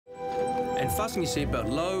and fasten your seatbelt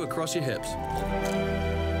low across your hips.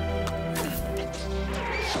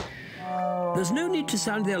 There's no need to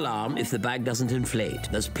sound the alarm if the bag doesn't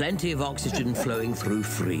inflate. There's plenty of oxygen flowing through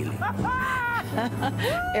freely.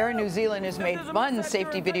 Air New Zealand has made fun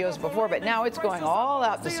safety videos before, but now it's going all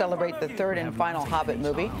out to celebrate the third and final Hobbit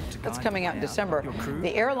movie. That's coming out in December.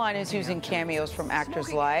 The airline is using cameos from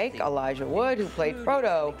actors like Elijah Wood, who played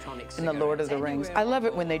Frodo in The Lord of the Rings. I love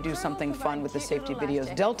it when they do something fun with the safety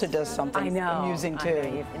videos. Delta does something amusing,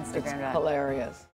 too. It's hilarious.